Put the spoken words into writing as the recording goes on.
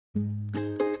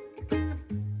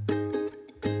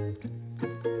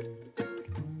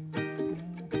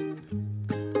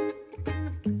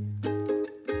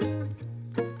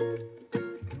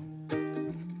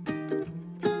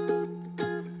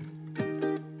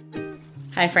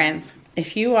Hi friends,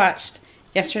 if you watched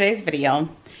yesterday's video,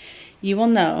 you will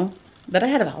know that I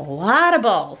had a lot of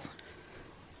balls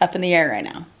up in the air right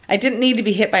now. I didn't need to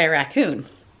be hit by a raccoon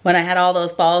when I had all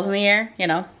those balls in the air, you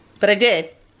know, but I did,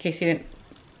 in case you didn't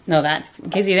know that,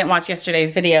 in case you didn't watch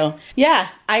yesterday's video. Yeah,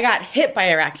 I got hit by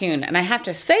a raccoon and I have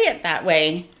to say it that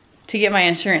way to get my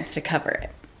insurance to cover it.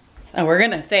 So we're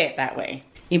gonna say it that way.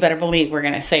 You better believe we're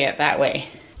gonna say it that way.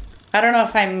 I don't know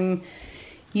if I'm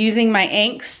using my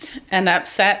angst and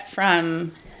upset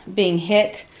from being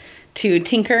hit to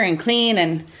tinker and clean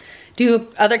and do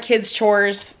other kids'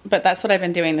 chores, but that's what I've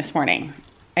been doing this morning.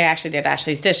 I actually did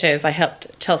Ashley's dishes. I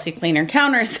helped Chelsea clean her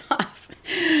counters off.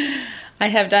 I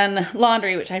have done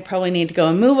laundry, which I probably need to go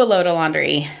and move a load of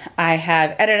laundry. I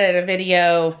have edited a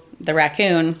video, the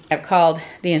raccoon. I've called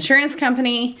the insurance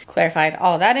company, clarified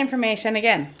all that information.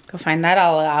 Again, go find that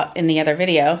all out in the other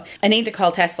video. I need to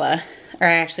call Tesla, or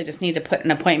I actually just need to put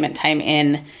an appointment time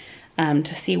in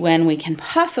to see when we can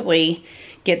possibly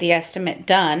get the estimate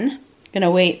done. I'm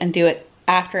gonna wait and do it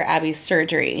after Abby's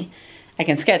surgery. I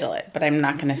can schedule it, but I'm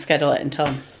not gonna schedule it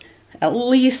until at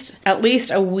least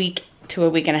a week to a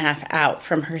week and a half out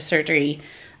from her surgery,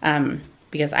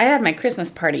 because I have my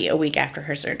Christmas party a week after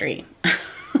her surgery,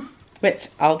 which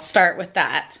I'll start with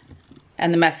that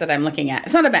and the mess that I'm looking at.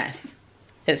 It's not a mess,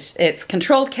 it's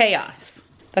controlled chaos.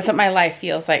 That's what my life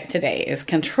feels like today, is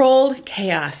controlled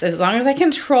chaos. As long as I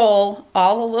control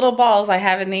all the little balls I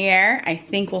have in the air, I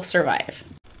think we'll survive.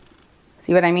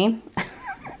 See what I mean?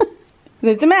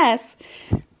 It's a mess,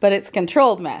 but it's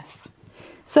controlled mess.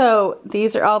 So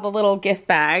these are all the little gift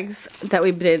bags that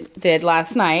we did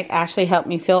last night. Ashley helped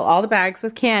me fill all the bags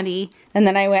with candy, and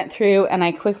then I went through and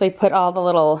I quickly put all the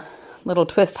little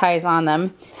twist ties on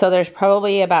them. So there's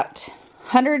probably about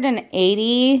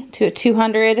 180 to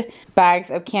 200 bags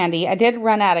of candy. I did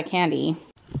run out of candy.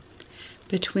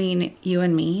 Between you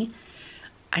and me,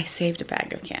 I saved a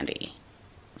bag of candy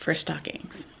for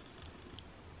stockings.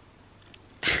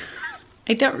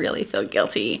 I don't really feel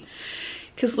guilty,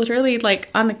 because literally, like,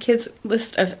 on the kids'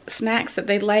 list of snacks that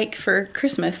they like for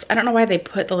Christmas, I don't know why they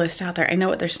put the list out there. I know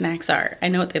what their snacks are. I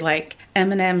know what they like.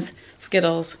 M&M's,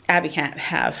 Skittles. Abby can't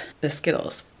have the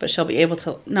Skittles, but she'll be able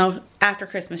to, no, after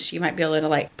Christmas, she might be able to,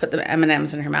 like, put the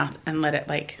M&M's in her mouth and let it,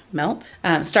 like, melt.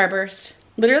 Starburst,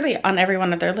 literally on every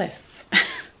one of their lists.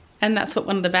 And that's what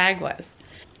one of the bag was.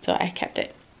 So I kept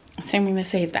it. So I'm gonna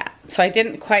save that. So I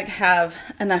didn't quite have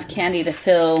enough candy to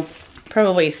fill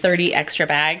probably 30 extra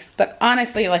bags, but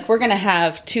honestly, like, we're gonna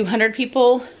have 200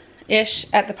 people-ish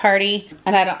at the party,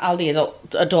 and all the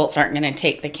adults aren't gonna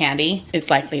take the candy. It's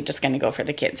likely just gonna go for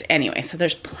the kids anyway, so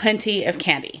there's plenty of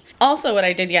candy. Also, what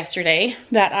I did yesterday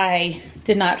that I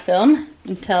did not film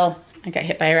until I got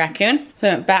hit by a raccoon, so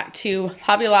I went back to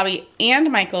Hobby Lobby and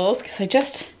Michael's, because I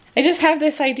just have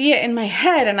this idea in my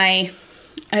head, and I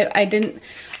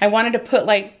wanted to put,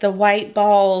 like, the white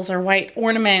balls or white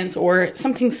ornaments or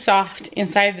something soft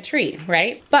inside the tree,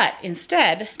 right? But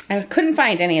instead, I couldn't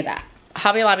find any of that.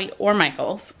 Hobby Lobby or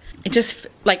Michael's. It just,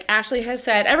 like Ashley has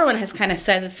said, everyone has kind of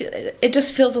said, it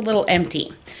just feels a little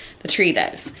empty. The tree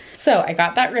does. So I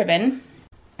got that ribbon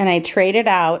and I traded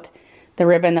out the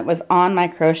ribbon that was on my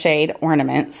crocheted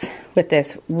ornaments with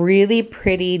this really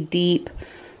pretty deep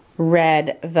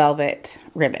red velvet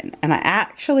ribbon. And I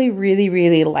actually really,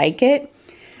 really like it.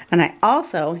 And I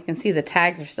also, you can see the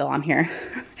tags are still on here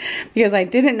because I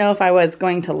didn't know if I was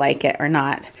going to like it or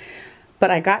not. But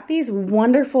I got these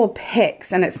wonderful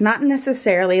picks, and it's not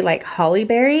necessarily like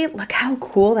hollyberry. Look how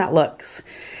cool that looks.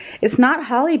 It's not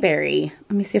hollyberry.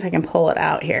 Let me see if I can pull it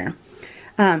out here.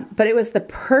 But it was the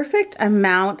perfect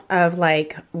amount of,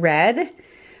 like, red.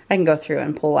 I can go through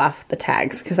and pull off the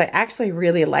tags because I actually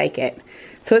really like it.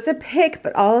 So it's a pick,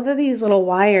 but all of these little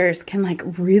wires can, like,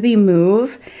 really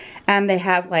move. And they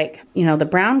have, like, you know, the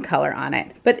brown color on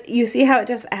it. But you see how it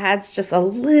just adds just a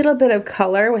little bit of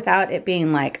color without it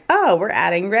being like, oh, we're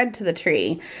adding red to the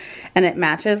tree. And it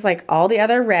matches, like, all the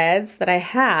other reds that I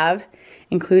have,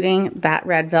 including that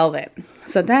red velvet.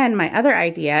 So then my other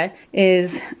idea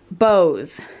is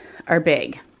bows are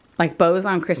big. Like bows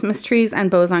on Christmas trees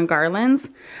and bows on garlands.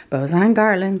 Bows on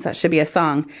garlands, that should be a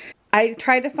song. I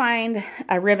tried to find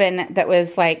a ribbon that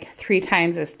was like 3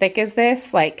 times as thick as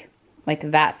this, like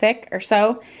that thick or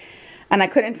so, and I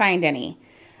couldn't find any.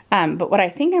 But what I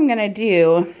think I'm gonna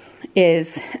do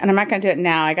is, and I'm not gonna do it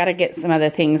now, I gotta get some other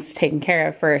things taken care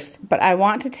of first, but I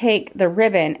want to take the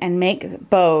ribbon and make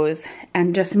bows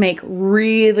and just make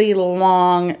really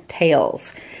long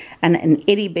tails and an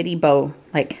itty bitty bow,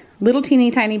 like little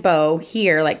teeny tiny bow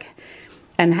here, like,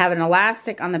 and have an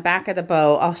elastic on the back of the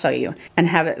bow. I'll show you, and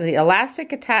have the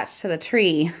elastic attached to the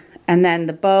tree And then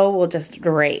the bow will just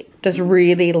drape, just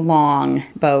really long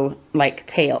bow like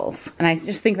tails. And I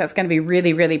just think that's gonna be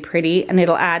really, really pretty, and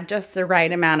it'll add just the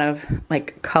right amount of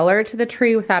like color to the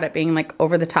tree without it being like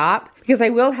over the top. Because I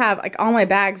will have, like, all my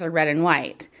bags are red and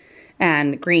white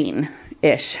and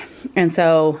green-ish. And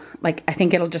so like I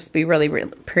think it'll just be really,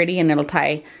 really pretty, and it'll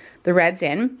tie the reds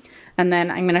in. And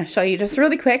then I'm gonna show you just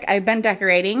really quick, I've been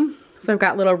decorating. So I've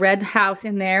got a little red house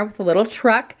in there with a little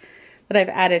truck that I've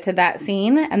added to that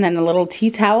scene, and then a little tea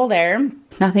towel there.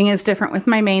 Nothing is different with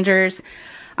my mangers.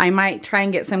 I might try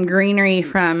and get some greenery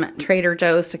from Trader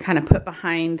Joe's to kind of put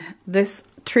behind this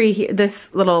tree,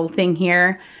 this little thing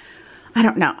here. I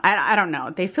don't know. I don't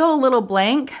know. They feel a little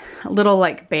blank, a little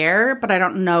like bare, but I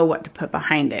don't know what to put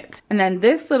behind it. And then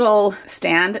this little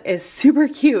stand is super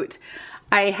cute.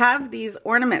 I have these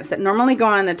ornaments that normally go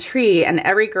on the tree, and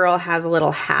every girl has a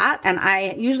little hat, and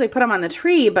I usually put them on the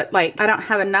tree, but like I don't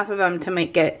have enough of them to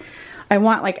make it. I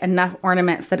want like enough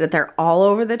ornaments that they're all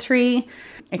over the tree,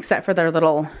 except for their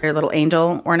little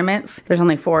angel ornaments. There's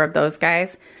only 4 of those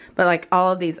guys, but like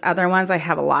all of these other ones I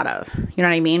have a lot of, you know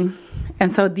what I mean?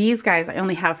 And so these guys I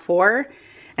only have 4,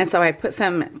 and so I put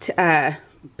some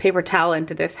paper towel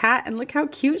into this hat, and look how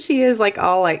cute she is, like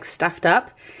all like stuffed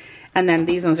up. And then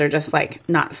these ones are just like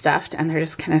not stuffed, and they're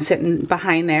just kind of sitting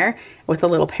behind there with a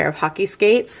little pair of hockey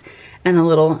skates and a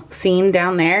little scene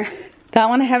down there. That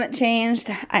one I haven't changed.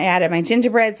 I added my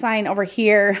gingerbread sign over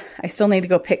here. I still need to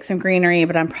go pick some greenery,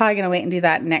 but I'm probably gonna wait and do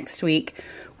that next week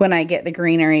when I get the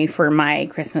greenery for my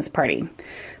Christmas party.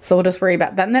 So we'll just worry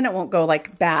about that, and then it won't go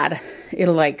like bad.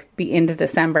 It'll like be into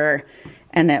December,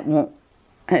 and it'll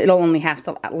only have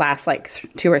to last like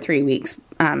 2 or 3 weeks,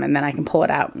 and then I can pull it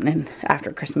out and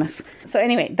after Christmas. So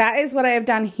anyway, that is what I have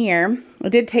done here. I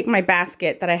did take my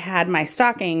basket that I had my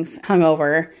stockings hung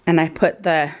over, and I put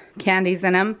the candies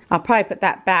in them. I'll probably put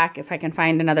that back if I can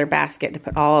find another basket to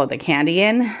put all of the candy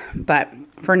in, but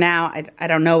for now I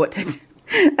don't know what to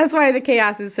do. That's why the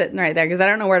chaos is sitting right there, because I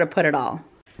don't know where to put it all.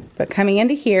 But coming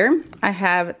into here, I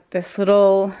have this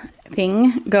little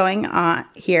thing going on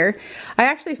here. I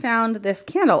actually found this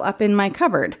candle up in my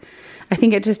cupboard. I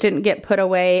think it just didn't get put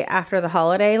away after the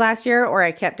holiday last year, or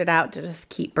I kept it out to just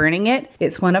keep burning it.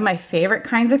 It's one of my favorite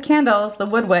kinds of candles, the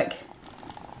woodwick.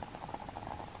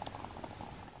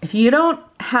 If you don't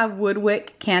have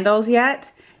woodwick candles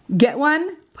yet, get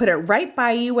one, put it right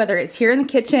by you, whether it's here in the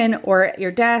kitchen or at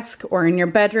your desk or in your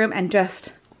bedroom, and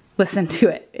just listen to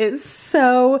it. It's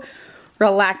so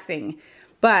relaxing.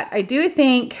 But I do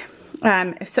think,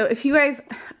 so if you guys,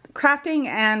 crafting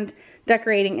and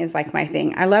decorating is like my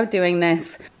thing. I love doing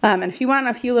this. And if you want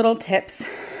a few little tips,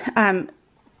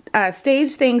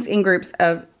 stage things in groups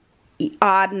of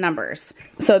odd numbers.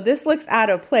 So this looks out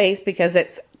of place because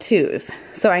it's 2s.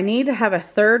 So I need to have a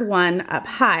 3rd one up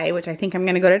high, which I think I'm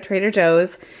gonna go to Trader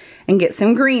Joe's and get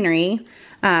some greenery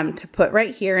to put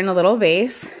right here in a little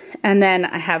vase. And then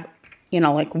I have, you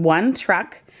know, like 1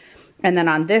 truck. And then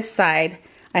on this side,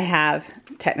 I have,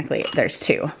 technically there's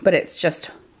 2, but it's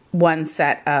just 1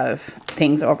 set of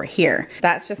things over here.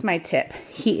 That's just my tip.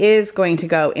 He is going to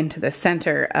go into the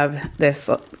center of this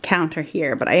counter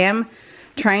here, but I am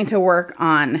trying to work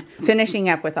on finishing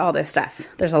up with all this stuff.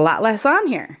 There's a lot less on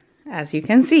here, as you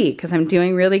can see, because I'm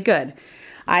doing really good.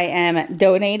 I am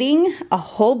donating a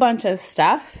whole bunch of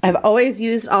stuff. I've always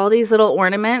used all these little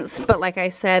ornaments, but like I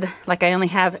said, like I only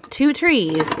have 2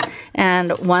 trees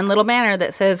and 1 little banner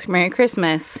that says Merry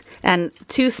Christmas and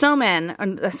 2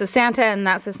 snowmen. That's a Santa and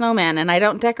that's a snowman, and I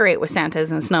don't decorate with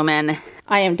Santas and snowmen.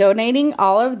 I am donating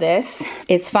all of this.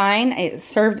 It's fine. It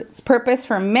served its purpose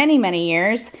for many, many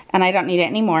years, and I don't need it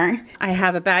anymore. I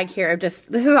have a bag here of this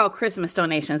is all Christmas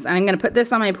donations, and I'm gonna put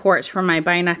this on my porch for my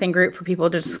Buy Nothing group for people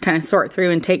to just kind of sort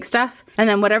through and take stuff. And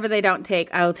then whatever they don't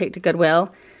take, I'll take to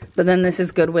Goodwill. But then this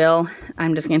is Goodwill.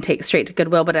 I'm just gonna take straight to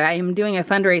Goodwill, but I am doing a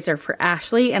fundraiser for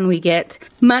Ashley, and we get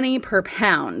money per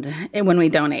pound when we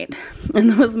donate.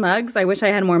 And those mugs, I wish I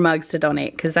had more mugs to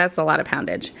donate, because that's a lot of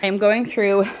poundage. I'm going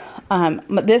through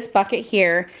this bucket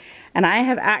here, and I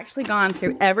have actually gone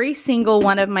through every single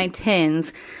one of my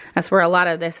tins. That's where a lot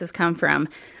of this has come from.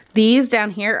 These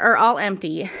down here are all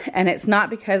empty, and it's not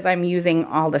because I'm using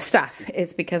all the stuff.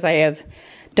 It's because I have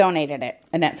donated it,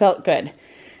 and it felt good.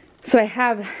 So I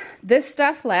have this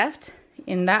stuff left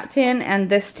in that tin and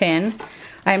this tin.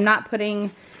 I'm not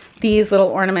putting these little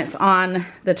ornaments on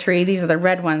the tree. These are the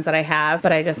red ones that I have,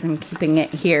 but I just am keeping it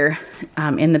here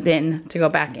in the bin to go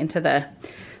back into the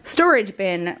storage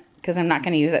bin, because I'm not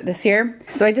going to use it this year.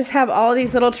 So I just have all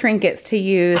these little trinkets to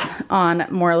use on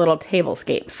more little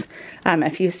tablescapes.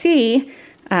 If you see,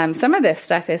 some of this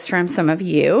stuff is from some of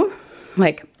you.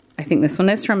 Like, I think this one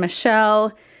is from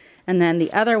Michelle, and then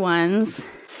the other ones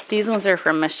These ones are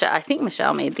from Michelle. I think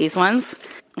Michelle made these ones.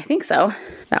 I think so.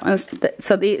 That one's,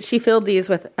 she filled these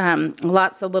with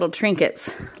lots of little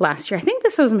trinkets last year. I think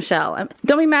this was Michelle.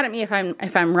 Don't be mad at me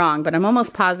if I'm wrong, but I'm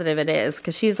almost positive it is,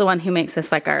 because she's the one who makes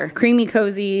us like our creamy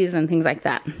cozies and things like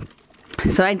that.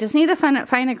 So I just need to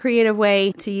find a creative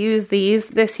way to use these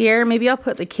this year. Maybe I'll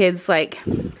put the kids like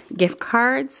gift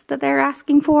cards that they're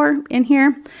asking for in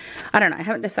here. I don't know, I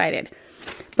haven't decided.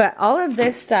 But all of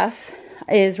this stuff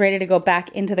is ready to go back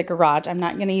into the garage. I'm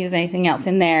not gonna use anything else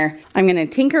in there. I'm gonna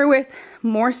tinker with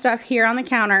more stuff here on the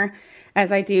counter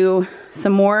as I do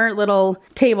some more little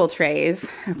table trays.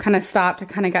 I've kind of stopped, I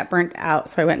kind of got burnt out,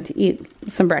 so I went to eat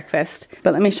some breakfast.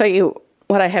 But let me show you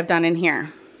what I have done in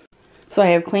here. So I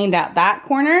have cleaned out that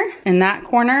corner, and that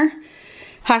corner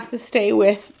has to stay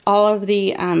with all of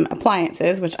the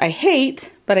appliances, which I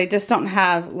hate, but I just don't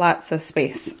have lots of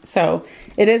space. So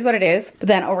it is what it is. But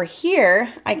then over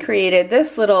here, I created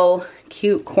this little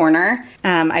cute corner.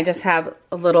 I just have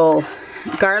a little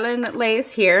garland that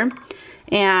lays here,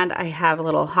 and I have a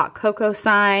little hot cocoa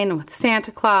sign with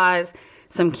Santa Claus,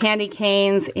 some candy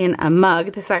canes in a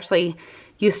mug. This actually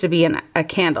used to be a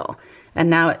candle, and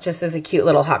now it just is a cute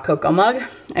little hot cocoa mug.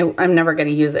 I'm never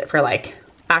gonna use it for like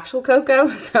actual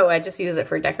cocoa, so I just use it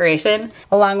for decoration.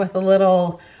 Along with a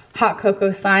little hot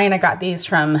cocoa sign. I got these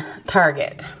from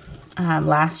Target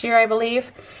last year, I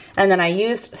believe. And then I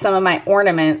used some of my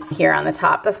ornaments here on the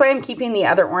top. That's why I'm keeping the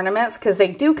other ornaments, because they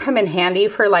do come in handy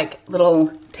for like little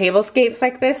tablescapes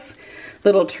like this,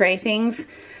 little tray things.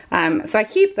 So I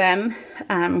keep them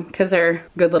because they're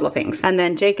good little things. And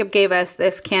then Jacob gave us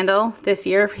this candle this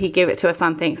year. He gave it to us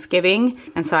on Thanksgiving.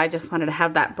 And so I just wanted to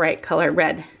have that bright color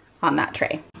red on that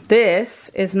tray.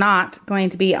 This is not going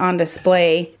to be on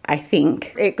display, I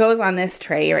think. It goes on this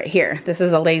tray right here. This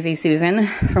is a Lazy Susan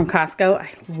from Costco. I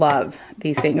love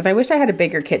these things. I wish I had a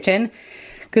bigger kitchen,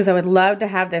 because I would love to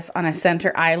have this on a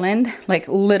center island. Like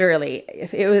literally,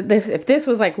 if this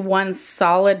was like one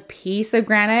solid piece of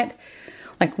granite,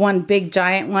 like one big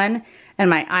giant one, and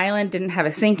my island didn't have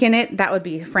a sink in it, that would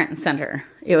be front and center.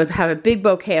 It would have a big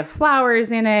bouquet of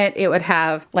flowers in it. It would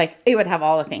have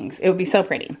all the things. It would be so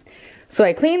pretty. So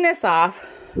I cleaned this off,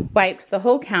 wiped the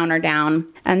whole counter down,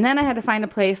 and then I had to find a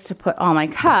place to put all my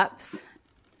cups,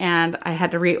 and I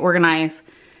had to reorganize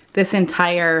this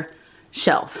entire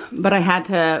shelf. But I had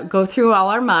to go through all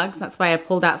our mugs. That's why I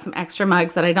pulled out some extra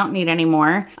mugs that I don't need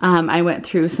anymore. I went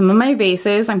through some of my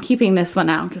vases. I'm keeping this one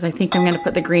out because I think I'm gonna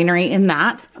put the greenery in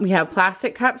that. We have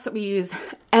plastic cups that we use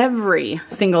every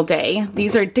single day.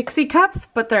 These are Dixie cups,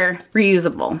 but they're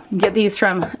reusable. You get these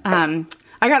from,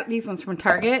 I got these ones from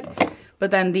Target, but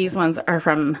then these ones are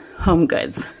from Home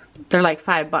Goods. They're like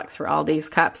 $5 for all these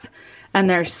cups, and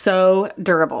they're so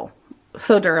durable.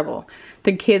 So durable.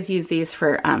 The kids use these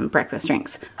for breakfast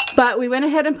drinks. But we went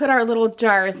ahead and put our little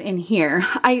jars in here.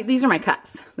 These are my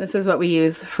cups. This is what we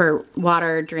use for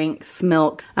water, drinks,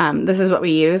 milk. This is what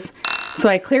we use. So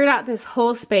I cleared out this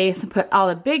whole space and put all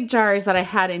the big jars that I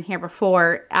had in here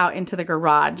before out into the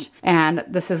garage. And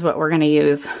this is what we're gonna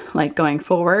use like going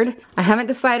forward. I haven't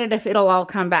decided if it'll all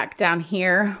come back down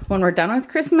here when we're done with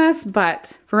Christmas,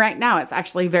 but for right now it's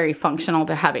actually very functional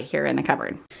to have it here in the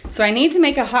cupboard. So I need to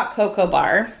make a hot cocoa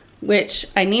bar, which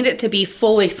I need it to be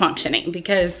fully functioning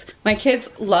because my kids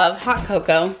love hot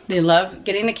cocoa. They love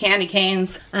getting the candy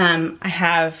canes. I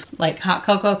have like hot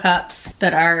cocoa cups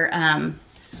that are,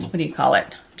 what do you call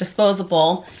it?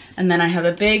 Disposable. And then I have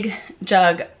a big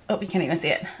jug, oh, you can't even see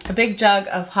it. A big jug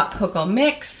of hot cocoa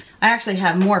mix. I actually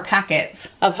have more packets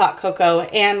of hot cocoa,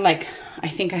 and like, I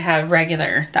think I have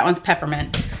regular, that one's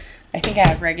peppermint. I think I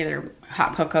have regular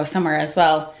hot cocoa somewhere as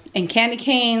well. And candy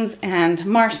canes and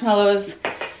marshmallows.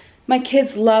 My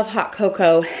kids love hot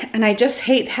cocoa, and I just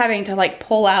hate having to like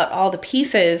pull out all the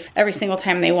pieces every single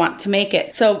time they want to make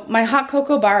it. So my hot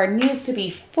cocoa bar needs to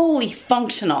be fully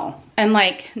functional and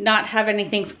like not have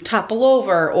anything topple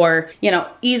over or, you know,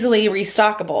 easily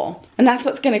restockable. And that's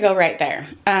what's gonna go right there.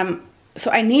 So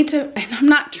I need to, and I'm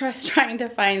not just trying to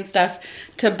find stuff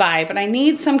to buy, but I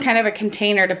need some kind of a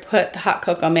container to put the hot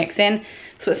cocoa mix in,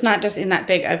 so it's not just in that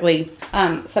big ugly,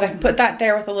 so that I can put that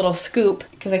there with a little scoop,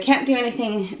 because I can't do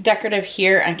anything decorative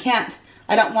here.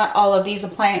 I don't want all of these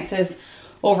appliances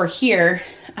over here,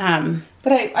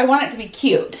 but I want it to be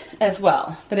cute as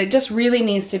well, but it just really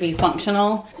needs to be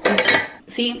functional.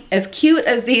 See, as cute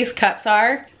as these cups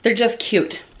are, they're just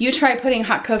cute. You try putting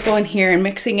hot cocoa in here and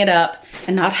mixing it up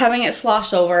and not having it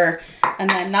slosh over, and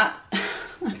then not, I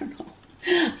don't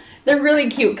know. They're really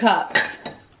cute cups,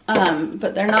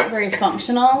 but they're not very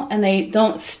functional and they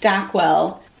don't stack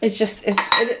well. It's just,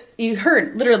 you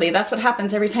heard, literally, that's what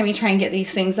happens every time you try and get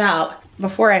these things out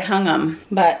before I hung them.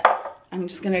 But I'm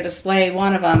just gonna display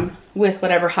one of them with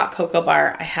whatever hot cocoa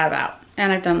bar I have out.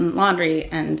 And I've done laundry,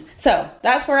 and so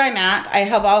that's where I'm at. I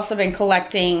have also been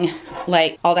collecting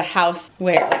like all the house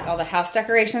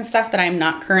decoration stuff that I'm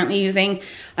not currently using.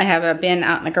 I have a bin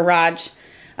out in the garage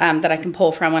that I can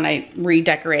pull from when I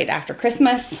redecorate after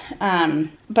Christmas.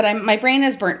 But my brain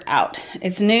is burnt out.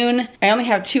 It's noon. I only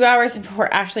have 2 hours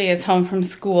before Ashley is home from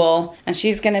school, and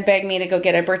she's gonna beg me to go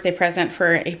get a birthday present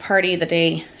for a party the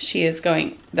day she is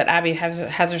going, that Abby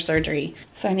has her surgery.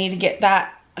 So I need to get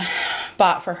that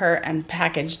bought for her and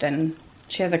packaged, and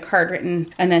she has a card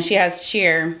written, and then she has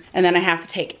sheer, and then I have to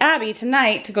take Abby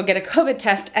tonight to go get a COVID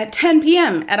test at 10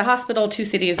 p.m. at a hospital 2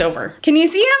 cities over. Can you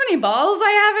see how many balls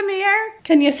I have in the air?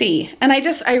 Can you see? And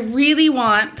I really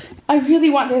want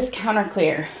this counter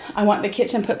clear. I want the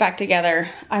kitchen put back together.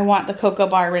 I want the cocoa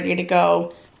bar ready to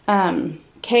go.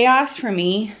 Chaos for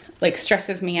me like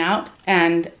stresses me out,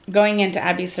 and going into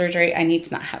Abby's surgery, I need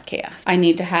to not have chaos. I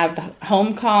need to have the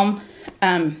home calm.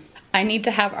 I need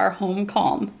to have our home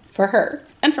calm for her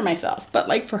and for myself, but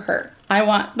like for her. I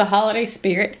want the holiday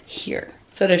spirit here.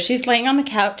 So that if she's laying on the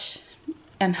couch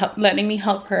and letting me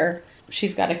help her,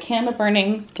 she's got a candle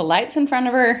burning, the lights in front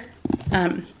of her,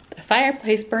 the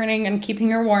fireplace burning and keeping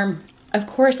her warm. Of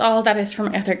course, all of that is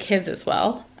from other kids as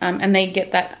well. And they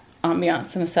get that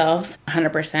ambiance themselves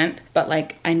 100%, but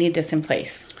like I need this in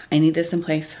place. I need this in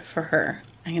place for her.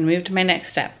 I'm gonna move to my next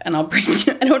step, and I'll bring you,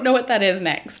 I don't know what that is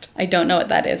next. I don't know what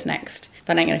that is next,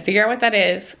 but I'm gonna figure out what that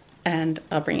is, and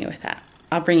I'll bring you with that.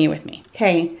 I'll bring you with me.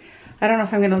 Okay, I don't know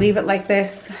if I'm gonna leave it like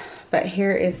this, but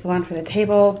here is the one for the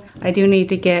table. I do need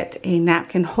to get a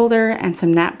napkin holder and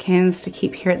some napkins to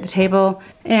keep here at the table.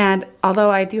 And although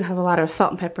I do have a lot of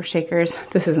salt and pepper shakers,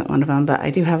 this isn't one of them, but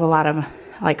I do have a lot of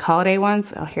like holiday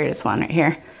ones. Oh, here it is, one right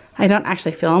here. I don't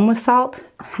actually fill them with salt.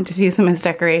 I just use them as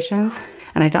decorations.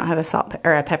 And I don't have a salt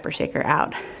or a pepper shaker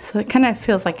out. So it kind of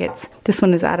feels like this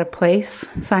one is out of place.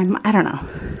 So I don't know.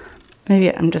 Maybe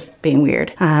I'm just being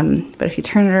weird. But if you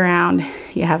turn it around,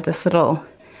 you have this little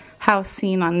house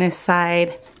scene on this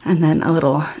side, and then a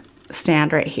little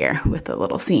stand right here with a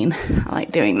little scene. I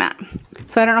like doing that.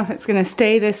 So I don't know if it's gonna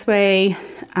stay this way.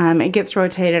 It gets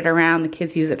rotated around. The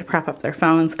kids use it to prop up their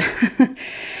phones.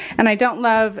 And I don't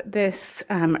love this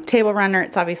table runner.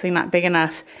 It's obviously not big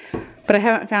enough, but I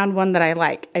haven't found one that I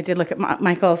like. I did look at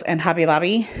Michael's and Hobby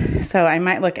Lobby, so I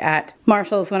might look at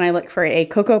Marshall's when I look for a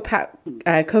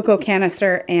cocoa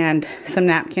canister and some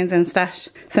napkins and such.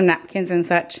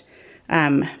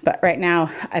 But right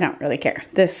now, I don't really care.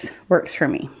 This works for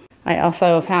me. I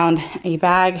also found a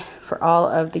bag for all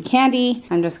of the candy.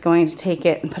 I'm just going to take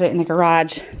it and put it in the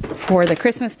garage for the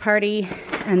Christmas party,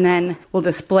 and then we'll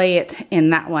display it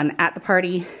in that one at the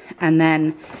party, and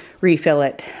then refill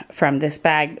it from this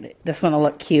bag. This one will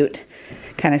look cute,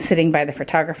 kind of sitting by the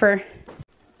photographer.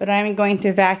 But I'm going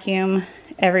to vacuum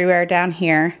everywhere down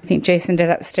here. I think Jason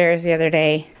did upstairs the other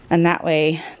day, and that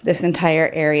way this entire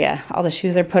area, all the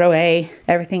shoes are put away,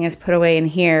 everything is put away in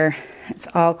here. It's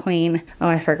all clean. Oh,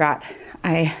 I forgot.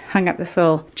 I hung up this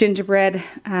little gingerbread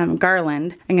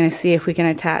garland. I'm gonna see if we can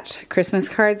attach Christmas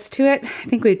cards to it. I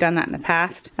think we've done that in the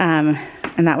past. And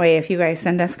that way if you guys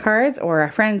send us cards, or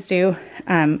our friends do,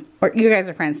 or you guys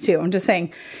are friends too. I'm just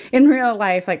saying, in real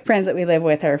life, like friends that we live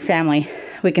with or family,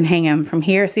 we can hang them from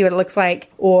here, see what it looks like,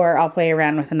 or I'll play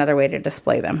around with another way to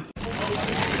display them.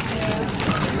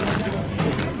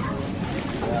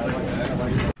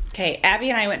 Okay, Abby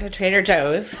and I went to Trader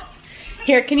Joe's.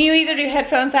 Here, can you either do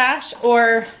headphones, Ash,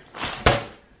 or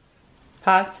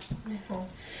pause?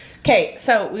 Okay,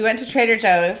 so we went to Trader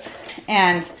Joe's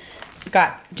and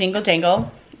got Jingle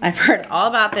Jangle. I've heard all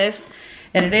about this,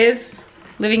 and it is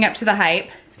living up to the hype.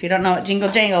 If you don't know what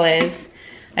Jingle Jangle is,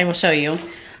 I will show you.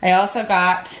 I also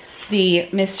got the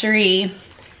mystery,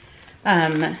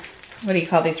 what do you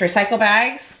call these, recycle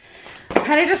bags. I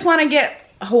kind of just want to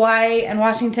get Hawaii and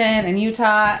Washington and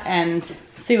Utah and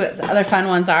see what the other fun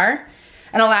ones are.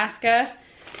 And Alaska,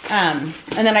 and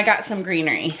then I got some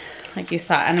greenery, like you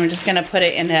saw, and I'm just gonna put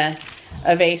it in a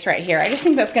vase right here. I just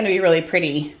think that's gonna be really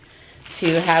pretty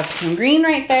to have some green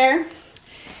right there.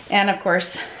 And of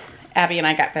course, Abby and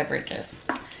I got beverages.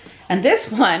 And this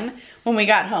one, when we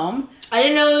got home, I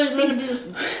didn't know it was meant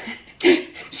to be.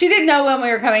 She didn't know when we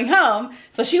were coming home,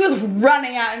 so she was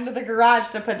running out into the garage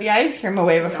to put the ice cream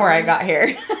away before I got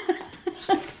here.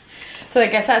 So I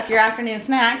guess that's your afternoon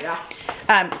snack.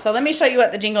 Yeah. So let me show you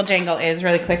what the Jingle Jangle is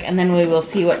really quick, and then we will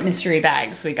see what mystery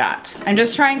bags we got. I'm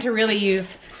just trying to really use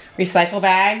recycle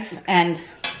bags, and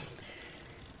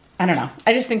I don't know.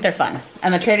 I just think they're fun.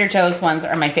 And the Trader Joe's ones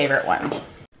are my favorite ones.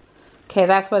 Okay,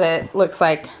 that's what it looks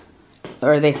like,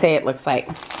 or they say it looks like.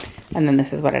 And then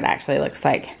this is what it actually looks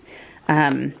like.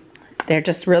 They're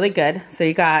just really good. So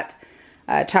you got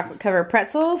chocolate covered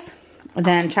pretzels, and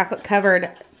then chocolate covered,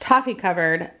 toffee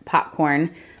covered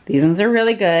popcorn. These ones are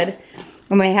really good.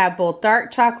 And we have both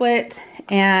dark chocolate,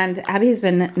 and Abby's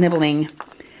been nibbling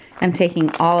and taking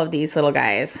all of these little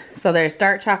guys. So there's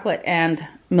dark chocolate and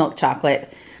milk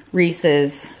chocolate,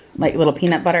 Reese's like little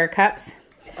peanut butter cups.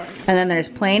 And then there's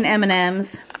plain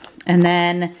M&Ms. And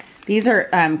then these are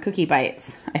cookie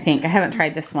bites, I think. I haven't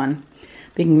tried this one.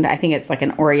 I think it's like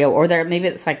an Oreo, or maybe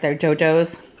it's like their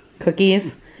JoJo's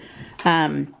cookies.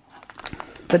 But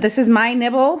this is my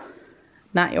nibble,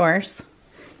 not yours.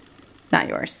 Not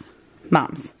yours.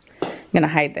 Mom's. I'm gonna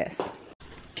hide this.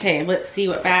 Okay, let's see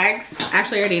what bags.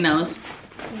 Ashley already knows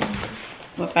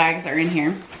what bags are in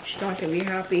here. She's not gonna be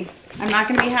happy. I'm not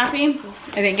gonna be happy.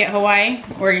 I didn't get Hawaii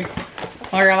or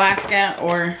Alaska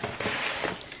or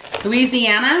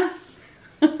Louisiana.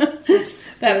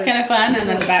 That's kind of fun. And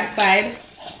then the back side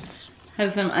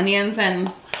has some onions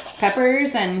and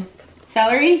peppers and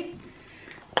celery.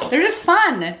 They're just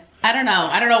fun. I don't know.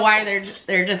 I don't know why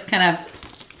they're just kind of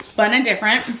fun and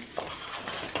different.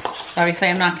 Obviously,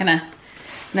 I'm not gonna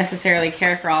necessarily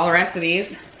care for all the rest of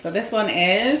these. So this one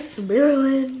is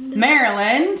Maryland.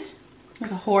 Maryland with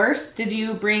a horse. Did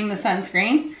you bring the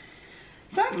sunscreen?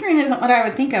 Sunscreen isn't what I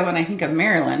would think of when I think of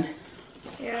Maryland.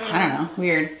 Yeah. I don't know,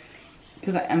 weird.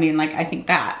 Because I mean, like, I think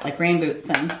that, like rain boots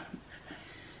and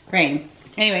rain.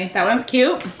 Anyway, that one's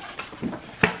cute.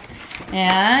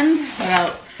 And what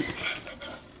else?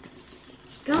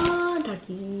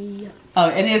 Kentucky. Oh,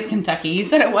 it is Kentucky. You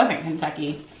said it wasn't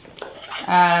Kentucky.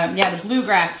 Yeah, the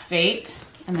bluegrass state.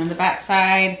 And then the back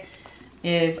side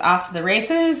is off to the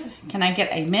races. Can I get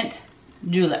a mint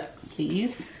julep,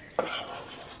 please?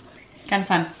 Kind of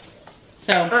fun.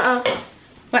 So,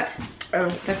 what? Oh.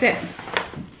 That's it.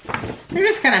 They're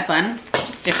just kind of fun.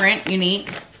 Just different, unique.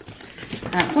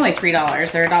 It's only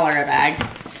 $3. They're $1 a bag.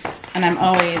 And I'm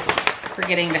always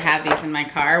forgetting to have these in my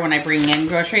car. When I bring in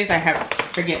groceries, I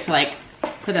forget to like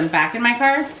put them back in my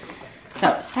car.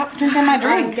 So stop drinking my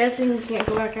drink. I'm guessing you can't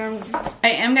go back out. I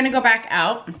am gonna go back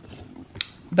out,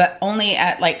 but only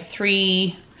at like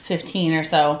 3:15 or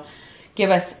so.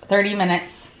 Give us 30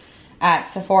 minutes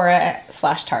at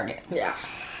Sephora/Target. Yeah.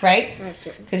 Right?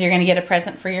 Because you're gonna get a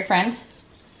present for your friend.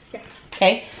 Yeah.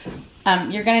 Okay.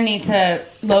 You're gonna need to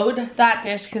load that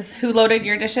dish, because who loaded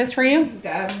your dishes for you?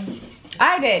 Dad.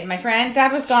 I did, my friend.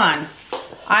 Dad was gone.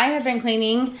 I have been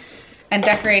cleaning and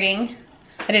decorating.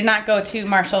 I did not go to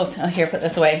Marshall's. Oh, here, put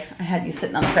this away. I had you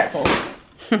sitting on the pretzels.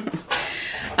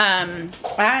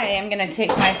 I am gonna take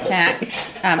my snack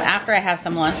after I have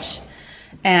some lunch,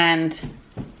 and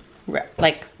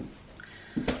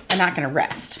I'm not gonna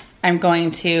rest. I'm going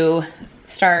to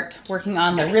start working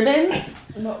on the ribbons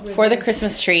for the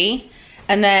Christmas tree,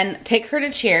 and then take her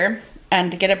to cheer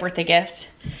and to get a birthday gift.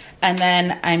 And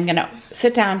then I'm gonna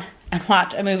sit down and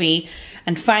watch a movie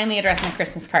and finally address my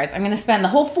Christmas cards. I'm gonna spend the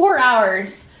whole 4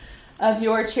 hours of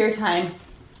your cheer time,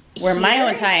 or my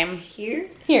own time, here,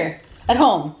 at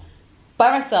home,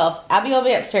 by myself. Abby will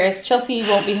be upstairs. Chelsea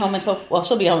won't be home until, well,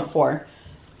 she'll be home at 4.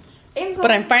 Amazon.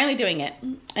 But I'm finally doing it.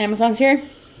 Amazon's here.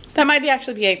 That might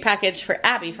actually be a package for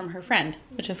Abby from her friend,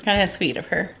 which is kind of sweet of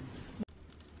her.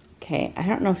 Okay, I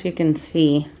don't know if you can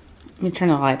see. Let me turn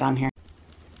the light on here.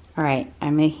 All right,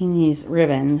 I'm making these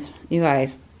ribbons. You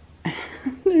guys,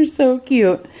 they're so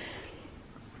cute.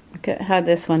 Look at how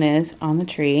this one is on the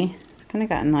tree. It's kind of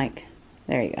gotten like,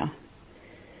 there you go.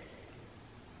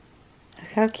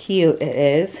 Look how cute it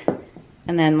is.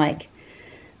 And then like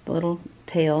the little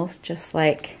tails, just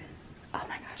like, oh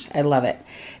my gosh, I love it.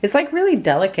 It's like really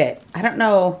delicate. I don't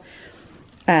know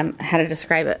how to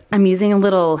describe it. I'm using a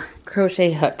little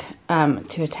crochet hook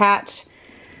to attach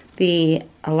the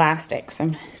elastics.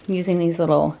 I'm using these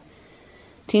little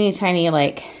teeny tiny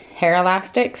like hair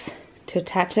elastics to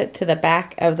attach it to the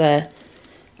back of the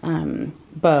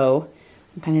bow.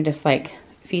 I'm kind of just like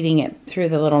feeding it through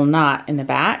the little knot in the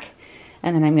back,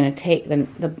 and then I'm going to take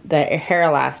the hair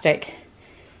elastic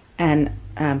and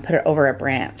put it over a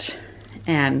branch,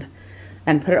 and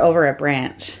put it over a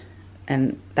branch,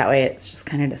 and that way it's just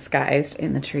kind of disguised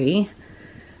in the tree.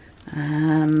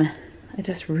 I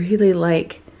just really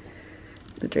like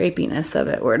the drapiness of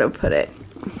it, where to put it.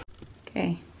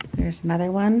 Okay, there's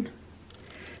another one.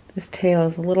 This tail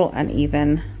is a little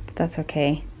uneven, but that's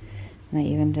okay. And I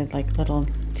even did like little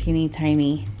teeny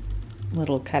tiny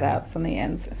little cutouts on the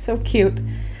ends. It's so cute.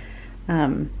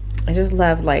 I just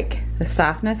love like the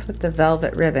softness with the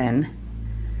velvet ribbon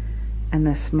and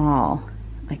the small.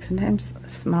 Like sometimes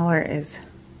smaller is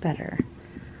better.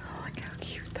 Oh, look how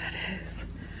cute that is.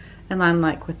 And then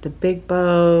like with the big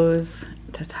bows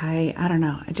to tie. I don't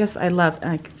know. I love,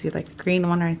 I can see like the green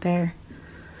one right there.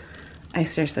 I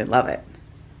seriously love it.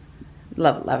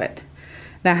 Love it, love it.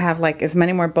 Now I have like as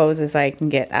many more bows as I can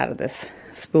get out of this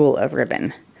spool of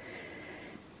ribbon.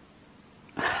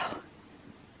 Oh,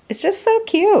 it's just so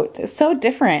cute. It's so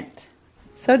different.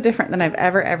 So different than I've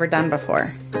ever done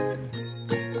before.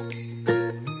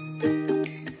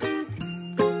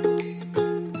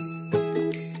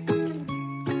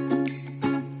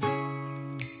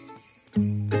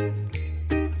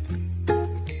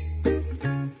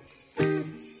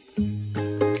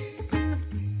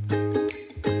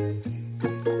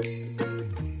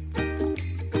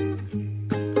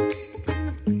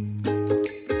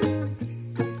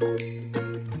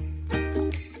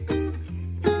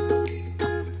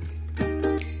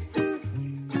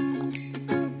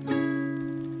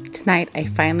 Tonight I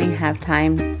finally have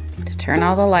time to turn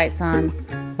all the lights on,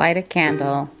 light a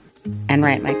candle, and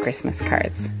write my Christmas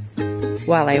cards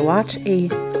while I watch a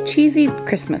cheesy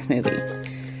Christmas movie.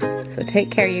 So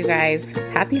take care, you guys.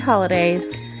 Happy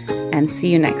holidays, and see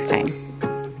you next time.